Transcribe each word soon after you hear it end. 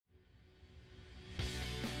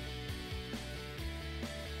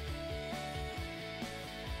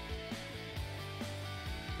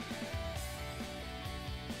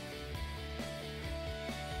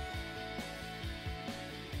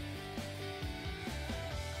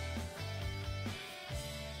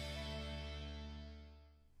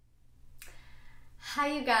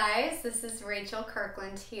Hi you guys, this is Rachel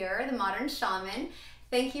Kirkland here, the Modern Shaman.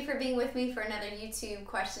 Thank you for being with me for another YouTube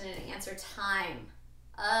question and answer time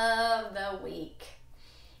of the week.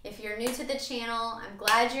 If you're new to the channel, I'm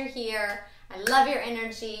glad you're here. I love your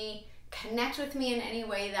energy. Connect with me in any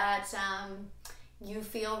way that you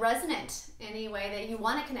feel resonant, any way that you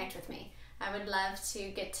want to connect with me. I would love to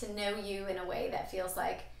get to know you in a way that feels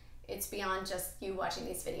like it's beyond just you watching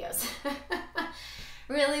these videos.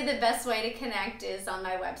 Really, the best way to connect is on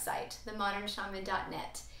my website,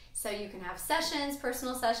 themodernshaman.net. So you can have sessions,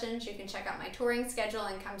 personal sessions. You can check out my touring schedule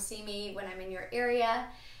and come see me when I'm in your area.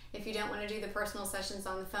 If you don't want to do the personal sessions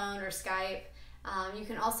on the phone or Skype, you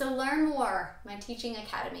can also learn more. My teaching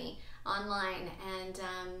academy online and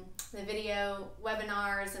the video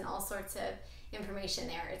webinars and all sorts of information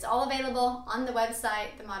there. It's all available on the website,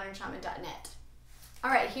 themodernshaman.net.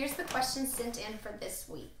 All right, here's the question sent in for this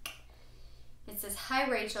week. It says, "Hi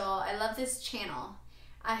Rachel, I love this channel.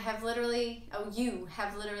 You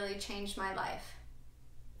have literally changed my life."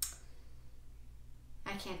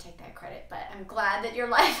 I can't take that credit, but I'm glad that your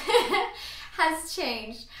life has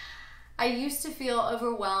changed. "I used to feel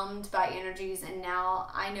overwhelmed by energies, and now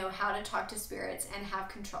I know how to talk to spirits and have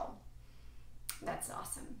control." That's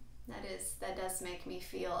awesome. That does make me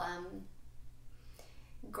feel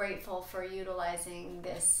grateful for utilizing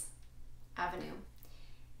this avenue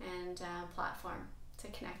and platform to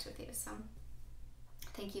connect with you. So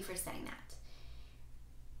thank you for saying that.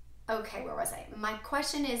 Okay, where was I? My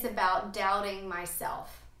question is about doubting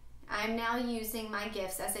myself. I'm now using my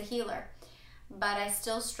gifts as a healer, but I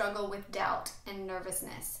still struggle with doubt and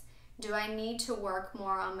nervousness. Do I need to work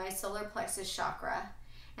more on my solar plexus chakra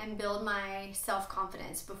and build my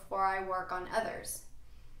self-confidence before I work on others?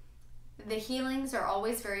 The healings are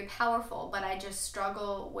always very powerful, but I just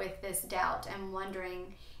struggle with this doubt and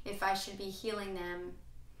wondering if I should be healing them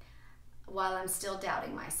while I'm still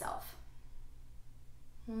doubting myself.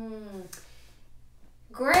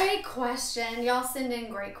 Great question. Y'all send in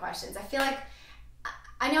great questions. I feel like,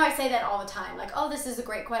 I know I say that all the time, like, oh, this is a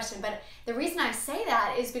great question, but the reason I say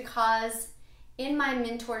that is because in my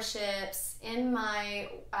mentorships, in my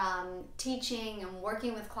teaching and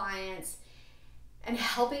working with clients, and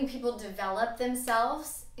helping people develop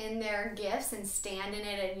themselves in their gifts and stand in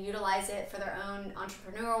it and utilize it for their own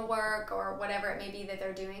entrepreneurial work or whatever it may be that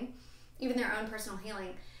they're doing, even their own personal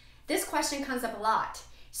healing, this question comes up a lot.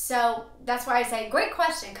 So that's why I say great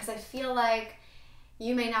question, because I feel like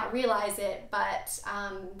you may not realize it, but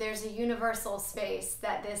there's a universal space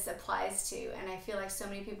that this applies to, and I feel like so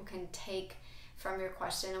many people can take from your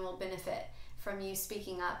question and will benefit from you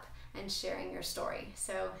speaking up and sharing your story.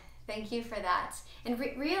 So thank you for that. And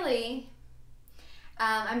really,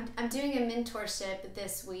 I'm doing a mentorship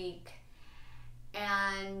this week,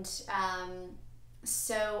 and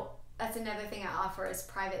so that's another thing I offer is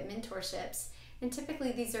private mentorships. And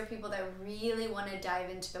typically these are people that really want to dive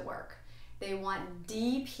into the work. They want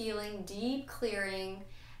deep healing, deep clearing,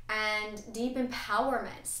 and deep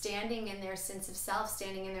empowerment, standing in their sense of self,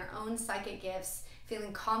 standing in their own psychic gifts,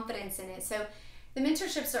 feeling confidence in it. So the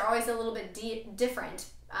mentorships are always a little bit different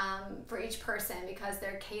for each person, because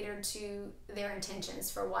they're catered to their intentions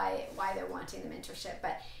for why they're wanting the mentorship.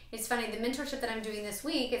 But it's funny, the mentorship that I'm doing this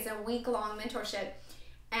week is a week-long mentorship,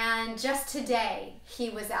 and just today he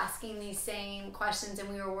was asking these same questions, and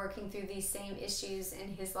we were working through these same issues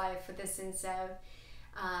in his life with the sense of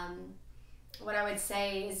what I would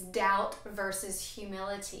say is doubt versus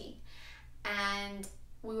humility. And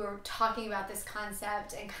we were talking about this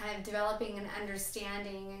concept and kind of developing an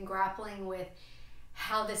understanding and grappling with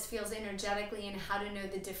how this feels energetically and how to know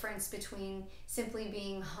the difference between simply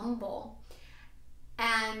being humble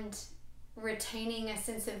and retaining a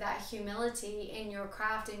sense of that humility in your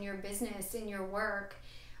craft, in your business, in your work,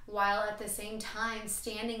 while at the same time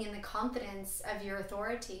standing in the confidence of your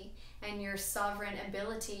authority and your sovereign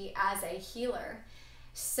ability as a healer.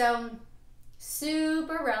 So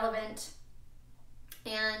super relevant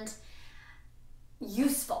and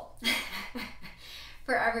useful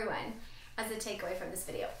for everyone as a takeaway from this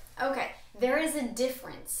video. Okay, there is a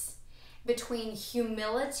difference between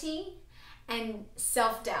humility and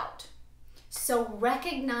self-doubt. So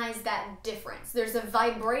recognize that difference. There's a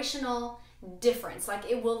vibrational difference, like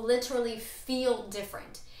it will literally feel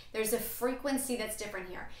different. There's a frequency that's different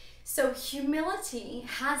here. So humility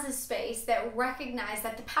has a space that recognizes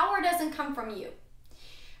that the power doesn't come from you.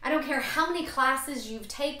 I don't care how many classes you've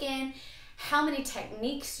taken, how many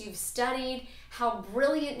techniques you've studied, how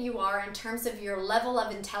brilliant you are in terms of your level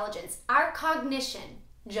of intelligence. Our cognition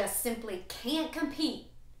just simply can't compete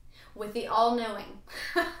with the all-knowing,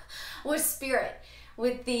 with spirit,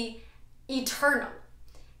 with the eternal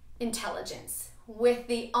intelligence, with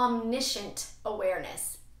the omniscient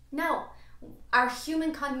awareness. No, our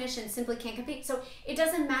human cognition simply can't compete. So it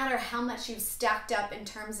doesn't matter how much you've stacked up in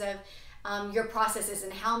terms of your processes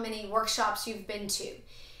and how many workshops you've been to.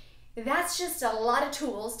 That's just a lot of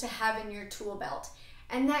tools to have in your tool belt.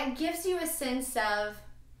 And that gives you a sense of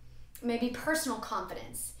maybe personal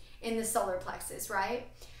confidence in the solar plexus, right?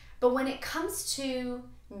 But when it comes to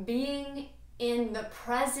being in the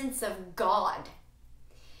presence of God,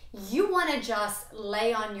 you want to just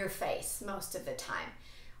lay on your face most of the time.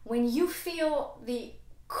 When you feel the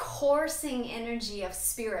coursing energy of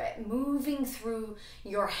spirit moving through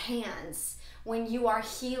your hands, when you are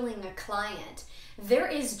healing a client, there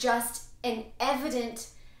is just an evident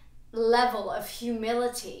level of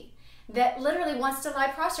humility that literally wants to lie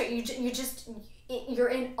prostrate. You're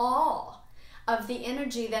in awe of the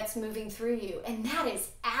energy that's moving through you, and that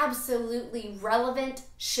is absolutely relevant,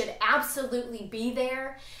 should absolutely be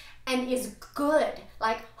there, and is good,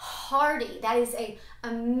 like hearty. That is a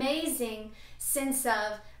amazing sense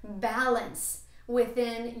of balance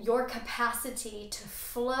within your capacity to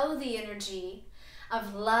flow the energy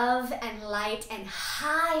of love and light and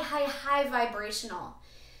high vibrational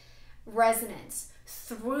resonance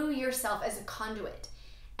through yourself as a conduit.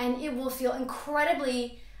 And it will feel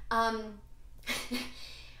incredibly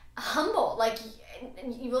humble. Like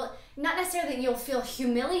you will, not necessarily that you'll feel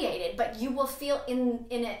humiliated, but you will feel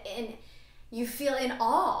you feel in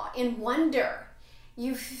awe, in wonder.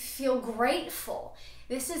 You feel grateful.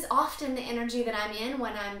 This is often the energy that I'm in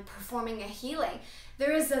when I'm performing a healing.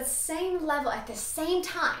 There is the same level at the same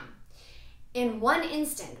time in one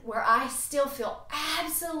instant where I still feel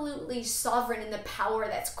absolutely sovereign in the power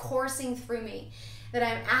that's coursing through me, that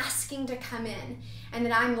I'm asking to come in, and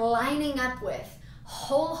that I'm lining up with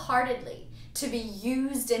wholeheartedly to be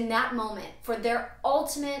used in that moment for their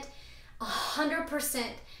ultimate 100%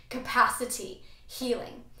 capacity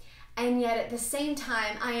healing. And yet at the same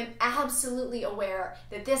time, I am absolutely aware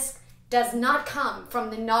that this does not come from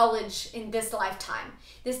the knowledge in this lifetime.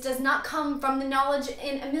 This does not come from the knowledge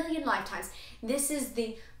in a million lifetimes. This is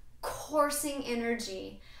the coursing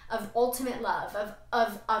energy of ultimate love,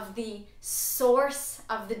 of the source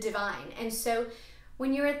of the divine. And so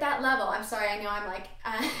when you're at that level, I'm sorry, I know I'm like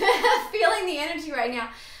feeling the energy right now,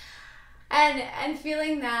 and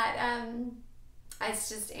feeling that it's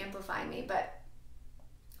just amplifying me. But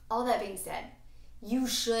all that being said, you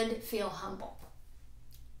should feel humble.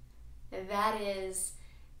 That is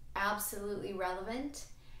absolutely relevant.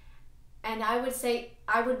 And I would say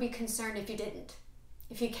I would be concerned if you didn't.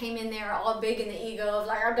 If you came in there all big in the ego of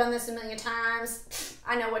like, I've done this a million times,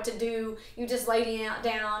 I know what to do, you just lay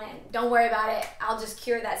down and don't worry about it, I'll just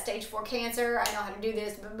cure that stage 4 cancer, I know how to do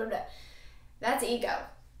this, blah, blah, blah. That's ego.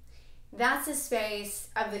 That's a space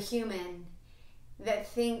of the human that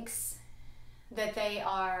thinks that they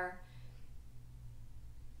are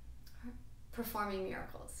performing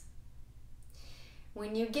miracles.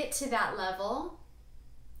 When you get to that level,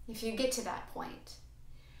 if you get to that point,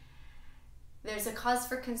 there's a cause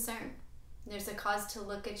for concern. There's a cause to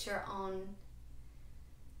look at your own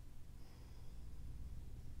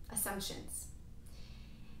assumptions.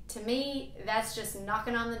 To me, that's just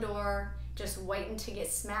knocking on the door, just waiting to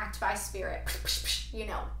get smacked by spirit. You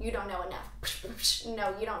know, you don't know enough.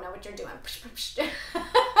 No, you don't know what you're doing.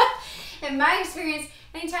 In my experience,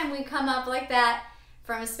 anytime we come up like that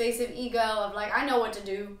from a space of ego of like, I know what to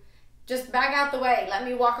do, just back out the way, let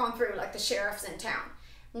me walk on through like the sheriff's in town.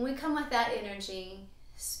 When we come with that energy,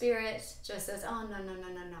 spirit just says, oh, no,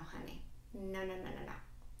 honey. No,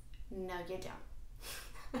 you don't.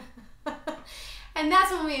 And that's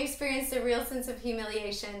when we experience the real sense of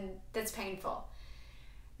humiliation that's painful.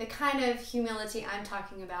 The kind of humility I'm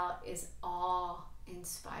talking about is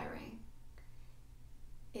awe-inspiring,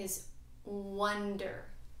 is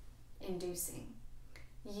wonder-inducing.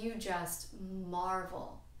 You just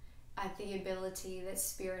marvel at the ability that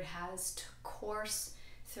spirit has to course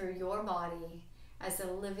through your body as a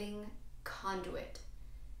living conduit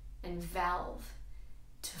and valve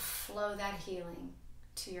to flow that healing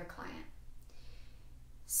to your client.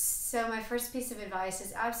 So my first piece of advice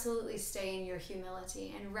is absolutely stay in your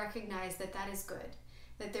humility and recognize that that is good,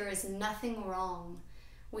 that there is nothing wrong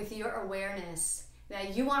with your awareness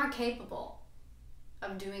that you are capable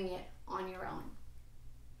of doing it on your own.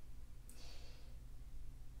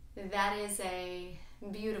 That is a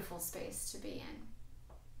beautiful space to be in.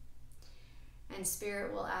 And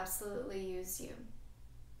spirit will absolutely use you.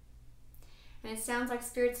 And it sounds like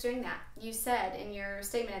spirit's doing that. You said in your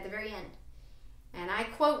statement at the very end, and I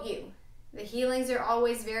quote you, the healings are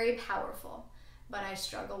always very powerful, but I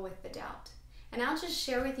struggle with the doubt. And I'll just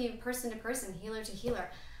share with you person to person, healer to healer.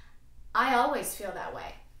 I always feel that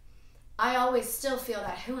way. I always still feel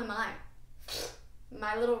that, who am I?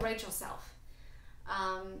 My little Rachel self.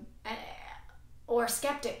 Or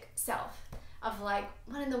skeptic self of like,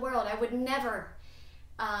 what in the world? I would never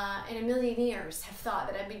in a million years have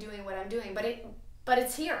thought that I'd be doing what I'm doing, but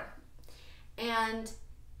it's here. And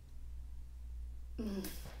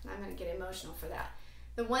I'm going to get emotional for that.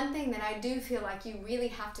 The one thing that I do feel like you really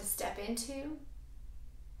have to step into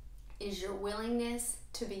is your willingness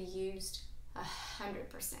to be used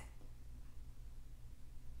 100%.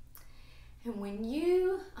 And when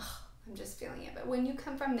you, I'm just feeling it, but when you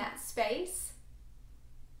come from that space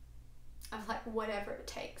of like, whatever it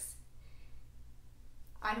takes,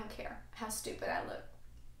 I don't care how stupid I look.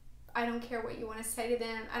 I don't care what you want to say to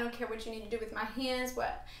them. I don't care what you need to do with my hands,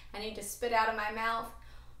 what I need to spit out of my mouth.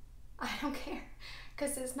 I don't care,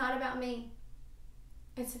 because it's not about me.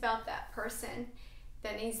 It's about that person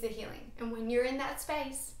that needs the healing. And when you're in that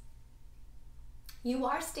space, you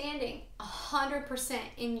are standing 100%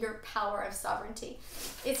 in your power of sovereignty.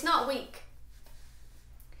 It's not weak.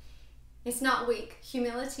 It's not weak.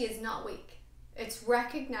 Humility is not weak. It's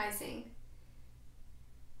recognizing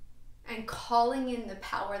and calling in the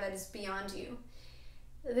power that is beyond you,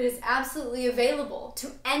 that is absolutely available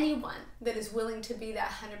to anyone that is willing to be that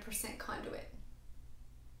 100% conduit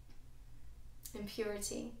in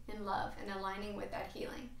purity, in love, and aligning with that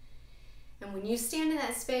healing. And when you stand in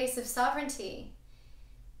that space of sovereignty,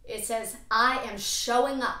 it says, I am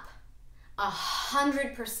showing up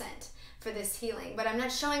 100% for this healing, but I'm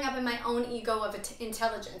not showing up in my own ego of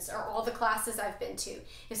intelligence or all the classes I've been to.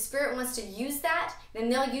 If Spirit wants to use that, then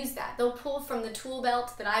they'll use that. They'll pull from the tool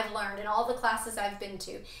belt that I've learned and all the classes I've been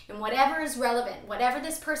to, and whatever is relevant, whatever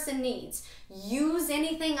this person needs, use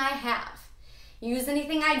anything I have. Use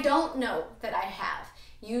anything I don't know that I have.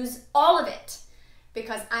 Use all of it,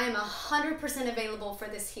 because I am 100% available for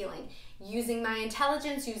this healing. Using my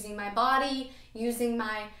intelligence, using my body, using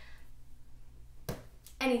my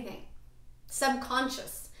anything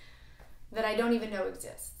subconscious that I don't even know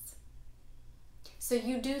exists. So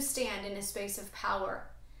you do stand in a space of power,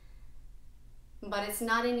 but it's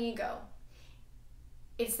not an ego.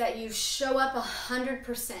 It's that you show up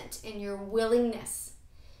 100% in your willingness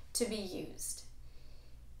to be used.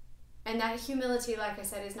 And that humility, like I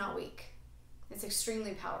said, is not weak. It's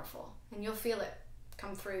extremely powerful, and you'll feel it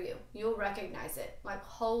come through you. You'll recognize it. Like,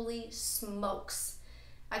 holy smokes,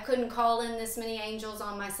 I couldn't call in this many angels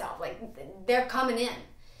on myself. Like, they're coming in.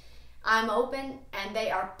 I'm open and they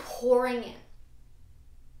are pouring in.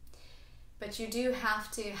 But you do have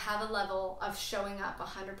to have a level of showing up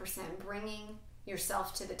 100%, bringing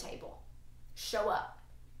yourself to the table. Show up.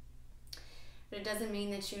 But it doesn't mean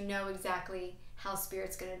that you know exactly how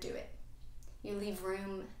Spirit's going to do it. You leave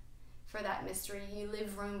room for that mystery. You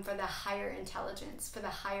leave room for the higher intelligence, for the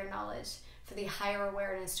higher knowledge, for the higher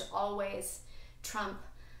awareness to always trump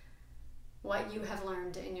what you have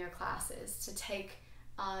learned in your classes, to take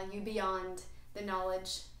you beyond the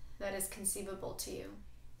knowledge that is conceivable to you.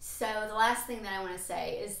 So the last thing that I want to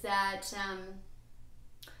say is that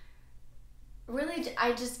really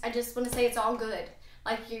I just want to say it's all good.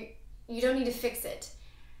 Like, you don't need to fix it.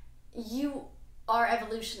 You are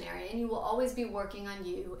evolutionary, and you will always be working on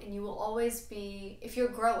you, and you will always be, if you're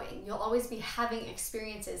growing, you'll always be having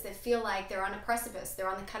experiences that feel like they're on a precipice, they're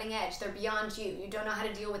on the cutting edge, they're beyond you. You don't know how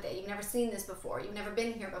to deal with it. You've never seen this before. You've never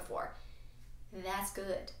been here before. That's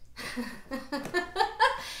good.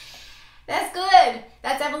 That's good.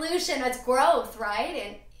 That's evolution. That's growth, right?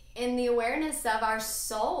 And in the awareness of our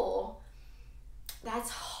soul, that's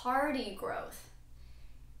hardy growth.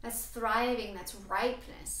 That's thriving. That's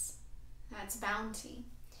ripeness. That's bounty.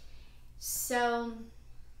 So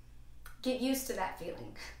get used to that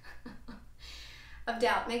feeling of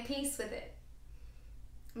doubt. Make peace with it.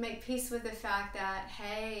 Make peace with the fact that,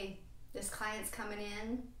 hey, this client's coming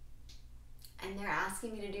in and they're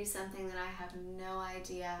asking me to do something that I have no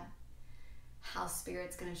idea how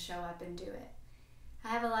Spirit's going to show up and do it. I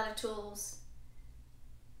have a lot of tools.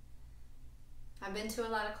 I've been to a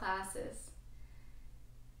lot of classes.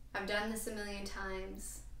 I've done this a million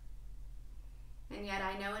times. And yet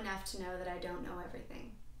I know enough to know that I don't know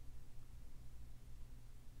everything.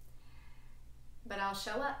 But I'll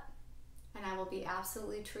show up, and I will be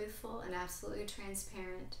absolutely truthful and absolutely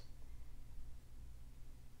transparent.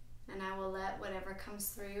 And I will let whatever comes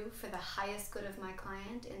through for the highest good of my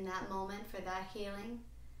client in that moment, for that healing,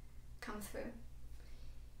 come through.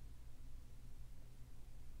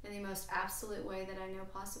 In the most absolute way that I know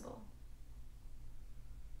possible.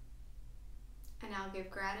 And I'll give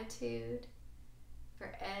gratitude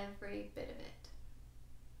for every bit of it.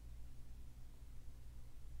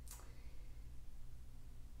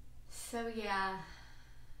 So yeah,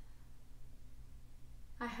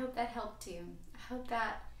 I hope that helped you. I hope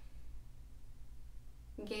that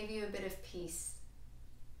gave you a bit of peace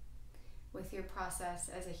with your process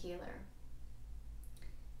as a healer.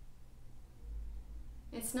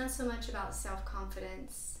 It's not so much about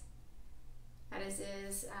self-confidence as it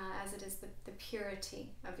is the purity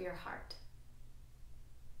of your heart.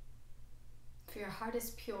 If your heart is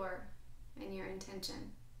pure in your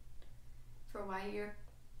intention for why you're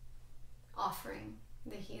offering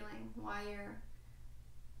the healing, why you're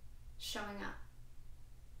showing up,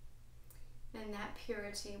 then that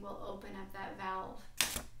purity will open up that valve.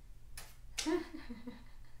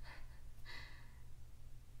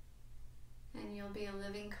 And you'll be a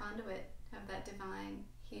living conduit of that divine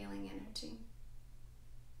healing energy.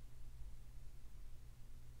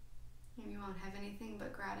 And you won't have anything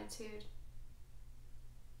but gratitude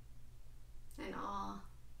and awe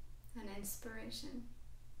and inspiration.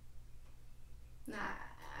 Now,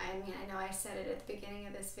 I mean, I know I said it at the beginning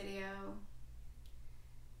of this video,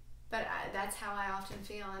 but that's how I often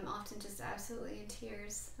feel. I'm often just absolutely in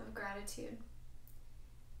tears of gratitude.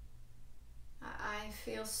 I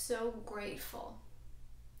feel so grateful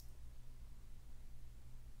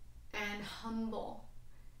and humble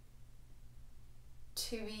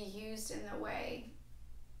to be used in the way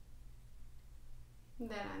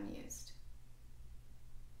that I'm used.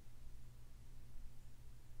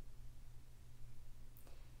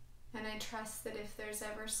 And I trust that if there's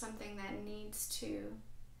ever something that needs to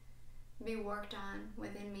be worked on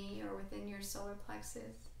within me or within your solar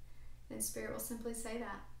plexus, then Spirit will simply say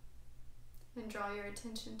that and draw your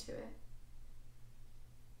attention to it.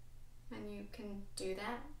 And you can do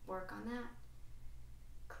that, work on that,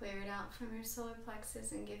 clear it out from your solar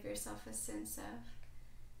plexus and give yourself a sense of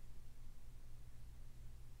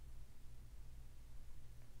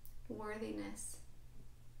worthiness.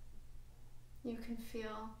 You can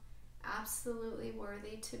feel absolutely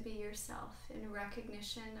worthy to be yourself in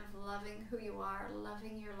recognition of loving who you are,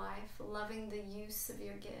 loving your life, loving the use of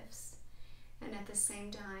your gifts, and at the same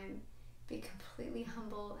time be completely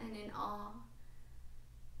humble and in awe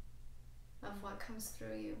of what comes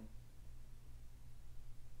through you.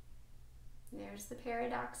 There's the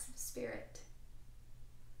paradox of Spirit,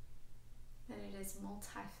 that it is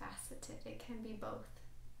multifaceted. It can be both.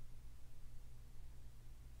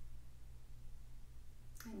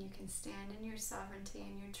 And you can stand in your sovereignty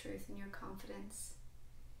and your truth and your confidence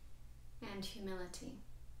and humility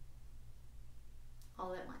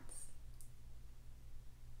all at once.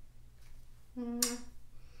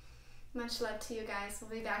 Much love to you guys.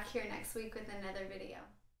 We'll be back here next week with another video.